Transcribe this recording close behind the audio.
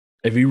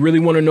If you really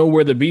want to know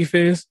where the beef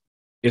is,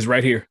 it's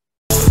right here.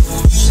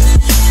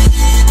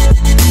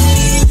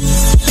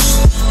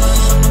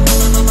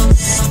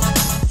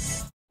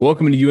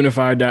 Welcome to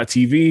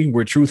Unified.tv,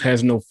 where truth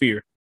has no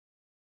fear.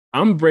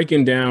 I'm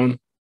breaking down,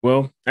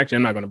 well, actually,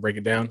 I'm not going to break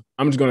it down.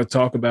 I'm just going to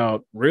talk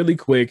about really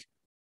quick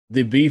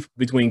the beef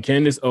between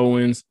Candace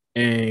Owens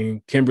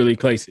and Kimberly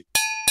Klacik.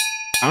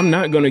 I'm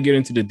not going to get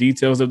into the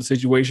details of the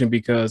situation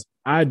because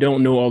I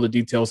don't know all the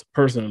details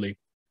personally.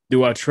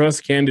 Do I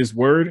trust Candace's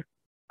word?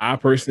 I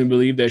personally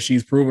believe that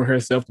she's proven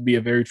herself to be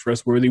a very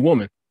trustworthy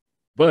woman,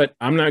 but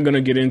I'm not going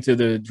to get into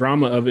the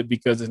drama of it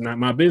because it's not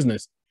my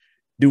business.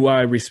 Do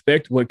I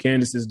respect what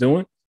Candace is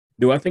doing?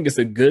 Do I think it's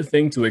a good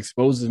thing to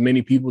expose as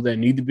many people that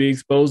need to be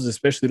exposed,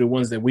 especially the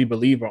ones that we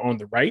believe are on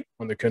the right,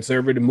 on the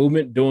conservative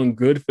movement, doing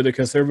good for the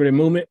conservative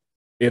movement?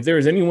 If there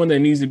is anyone that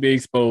needs to be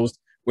exposed,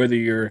 whether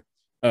you're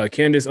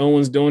Candace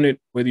Owens doing it,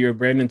 whether you're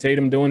Brandon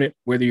Tatum doing it,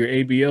 whether you're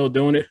ABL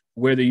doing it,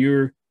 whether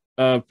you're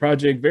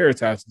Project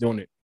Veritas doing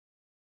it,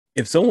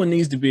 if someone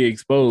needs to be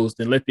exposed,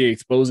 then let the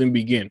exposing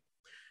begin.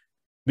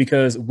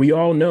 Because we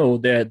all know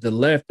that the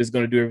left is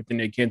going to do everything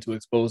they can to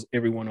expose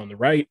everyone on the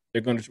right.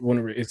 They're going to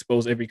want to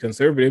expose every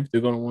conservative. They're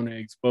going to want to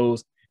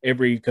expose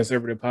every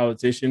conservative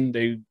politician.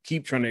 They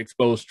keep trying to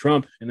expose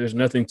Trump, and there's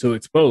nothing to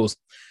expose.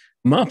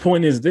 My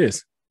point is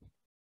this.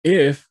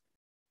 If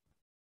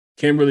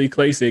Kimberly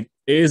Klacik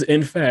is,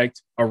 in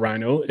fact, a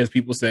rhino, as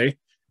people say,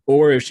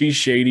 or if she's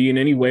shady in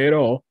any way at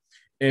all,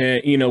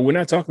 and, you know, we're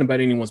not talking about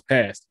anyone's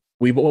past.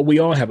 We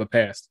all have a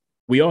past.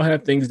 We all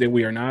have things that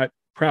we are not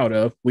proud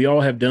of. We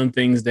all have done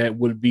things that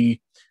would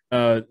be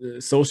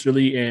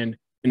socially and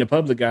in the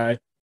public eye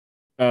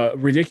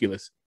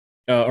ridiculous,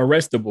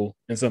 arrestable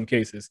in some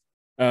cases,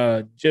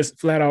 just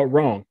flat out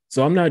wrong.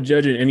 So I'm not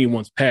judging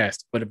anyone's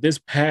past, but if this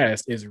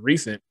past is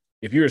recent,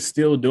 if you're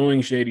still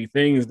doing shady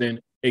things, then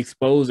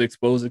expose.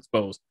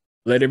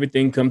 Let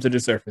everything come to the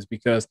surface,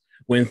 because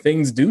when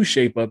things do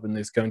shape up in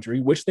this country,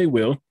 which they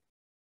will,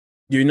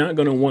 you're not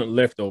going to want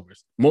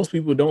leftovers. Most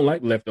people don't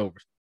like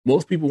leftovers.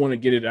 Most people want to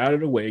get it out of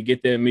the way,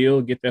 get that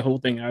meal, get that whole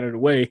thing out of the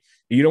way.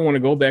 You don't want to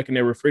go back in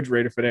that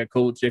refrigerator for that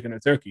cold chicken or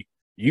turkey.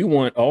 You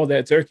want all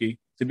that turkey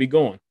to be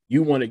gone.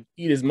 You want to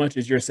eat as much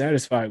as you're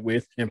satisfied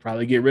with and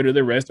probably get rid of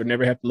the rest or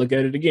never have to look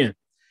at it again.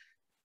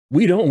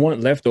 We don't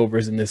want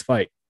leftovers in this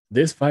fight.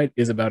 This fight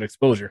is about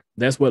exposure.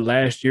 That's what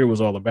last year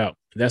was all about.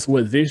 That's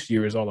what this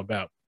year is all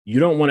about. You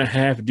don't want to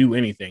have to do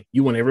anything.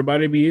 You want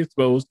everybody to be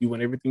exposed. You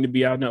want everything to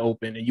be out in the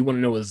open, and you want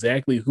to know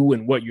exactly who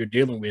and what you're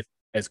dealing with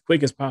as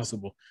quick as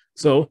possible.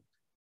 So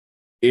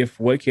if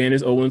what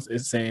Candace Owens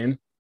is saying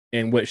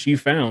and what she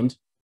found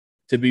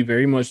to be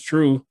very much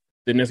true,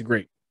 then that's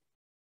great.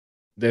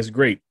 That's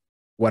great.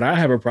 What I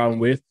have a problem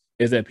with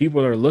is that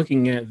people are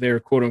looking at their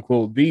quote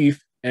unquote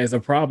beef as a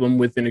problem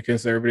within the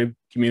conservative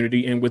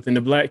community and within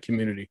the Black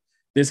community.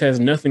 This has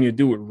nothing to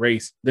do with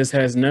race. This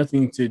has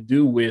nothing to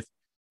do with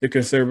the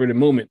conservative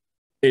movement.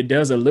 It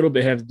does a little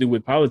bit have to do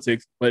with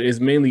politics, but it's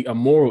mainly a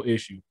moral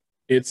issue.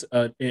 It's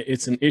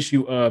an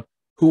issue of,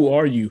 who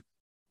are you?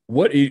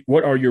 What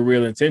are your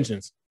real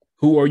intentions?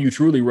 Who are you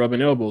truly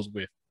rubbing elbows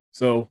with?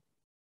 So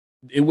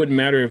it wouldn't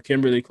matter if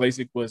Kimberly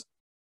Klacik was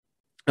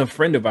a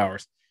friend of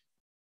ours.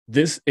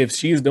 If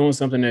she's doing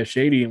something that's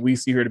shady and we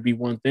see her to be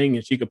one thing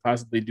and she could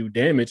possibly do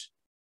damage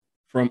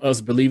from us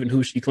believing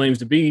who she claims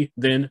to be,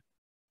 then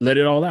let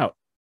it all out.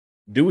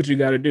 Do what you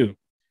got to do.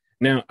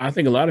 Now, I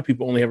think a lot of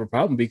people only have a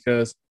problem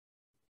because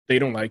they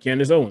don't like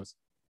Candace Owens.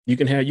 You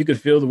can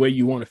feel the way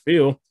you want to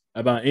feel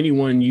about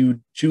anyone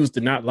you choose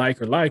to not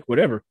like or like,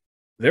 whatever.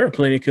 There are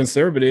plenty of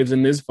conservatives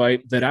in this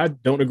fight that I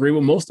don't agree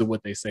with most of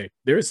what they say.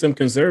 There are some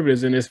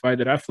conservatives in this fight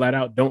that I flat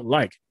out don't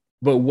like.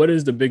 But what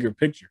is the bigger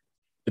picture?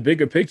 The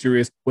bigger picture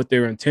is what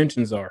their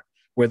intentions are,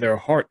 where their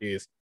heart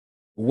is.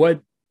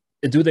 What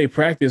do they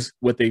practice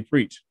what they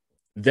preach?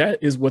 That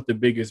is what the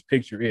biggest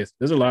picture is.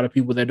 There's a lot of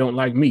people that don't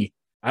like me.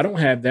 I don't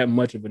have that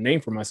much of a name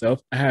for myself.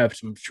 I have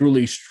some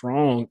truly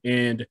strong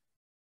and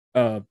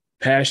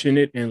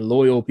passionate and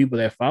loyal people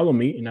that follow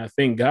me, and I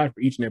thank God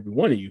for each and every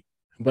one of you.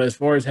 But as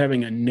far as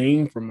having a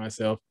name for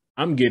myself,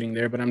 I'm getting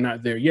there, but I'm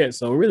not there yet.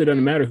 So it really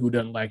doesn't matter who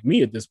doesn't like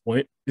me at this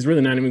point. It's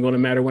really not even going to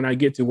matter when I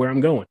get to where I'm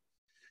going.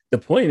 The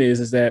point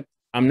is that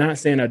I'm not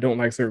saying I don't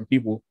like certain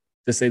people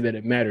to say that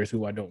it matters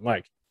who I don't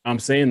like. I'm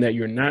saying that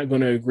you're not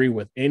going to agree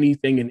with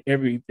anything and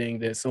everything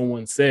that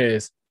someone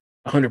says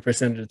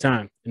 100% of the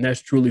time. And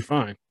that's truly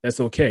fine. That's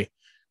okay.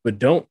 But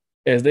don't,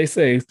 as they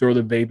say, throw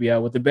the baby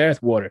out with the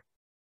bathwater.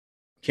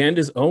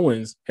 Candace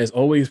Owens has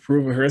always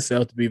proven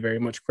herself to be very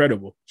much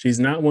credible. She's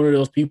not one of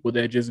those people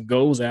that just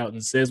goes out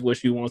and says what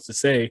she wants to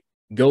say,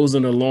 goes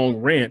on a long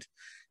rant,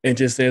 and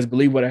just says,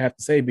 believe what I have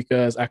to say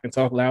because I can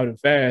talk loud and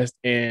fast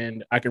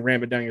and I can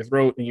ram it down your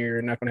throat and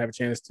you're not going to have a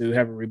chance to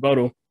have a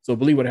rebuttal. So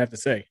believe what I have to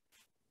say.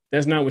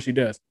 That's not what she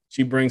does.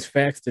 She brings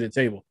facts to the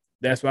table.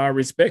 That's why I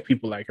respect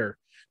people like her.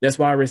 That's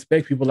why I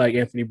respect people like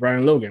Anthony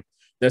Bryan Logan.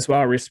 That's why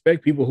I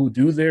respect people who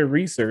do their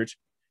research,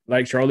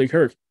 like Charlie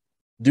Kirk.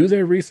 Do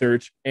their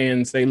research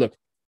and say, look,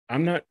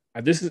 I'm not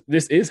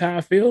This is how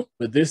I feel,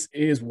 but this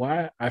is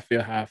why I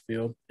feel how I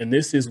feel, and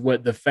this is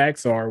what the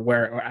facts are,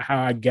 where or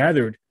how I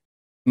gathered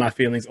my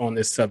feelings on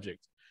this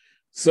subject.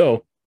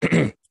 So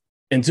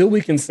until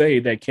we can say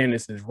that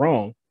Candace is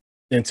wrong,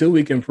 until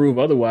we can prove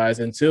otherwise,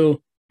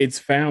 until it's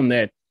found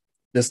that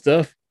the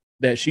stuff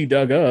that she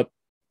dug up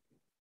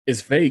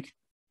is fake,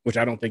 which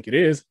I don't think it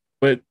is,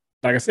 but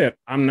like I said,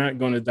 I'm not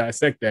going to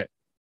dissect that.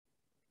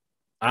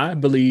 I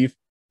believe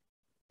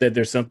that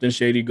there's something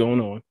shady going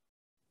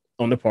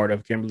on the part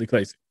of Kimberly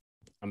Klacik.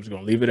 I'm just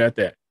going to leave it at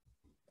that.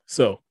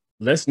 So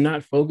let's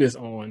not focus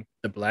on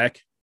the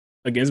black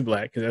against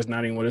black, because that's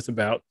not even what it's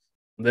about.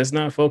 Let's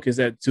not focus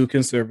at two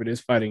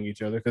conservatives fighting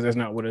each other, because that's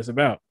not what it's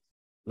about.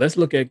 Let's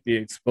look at the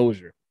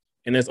exposure.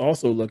 And let's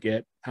also look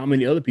at how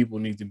many other people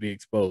need to be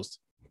exposed.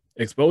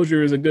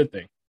 Exposure is a good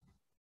thing.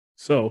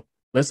 So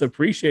let's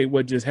appreciate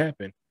what just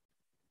happened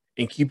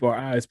and keep our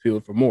eyes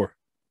peeled for more,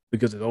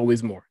 because there's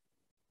always more.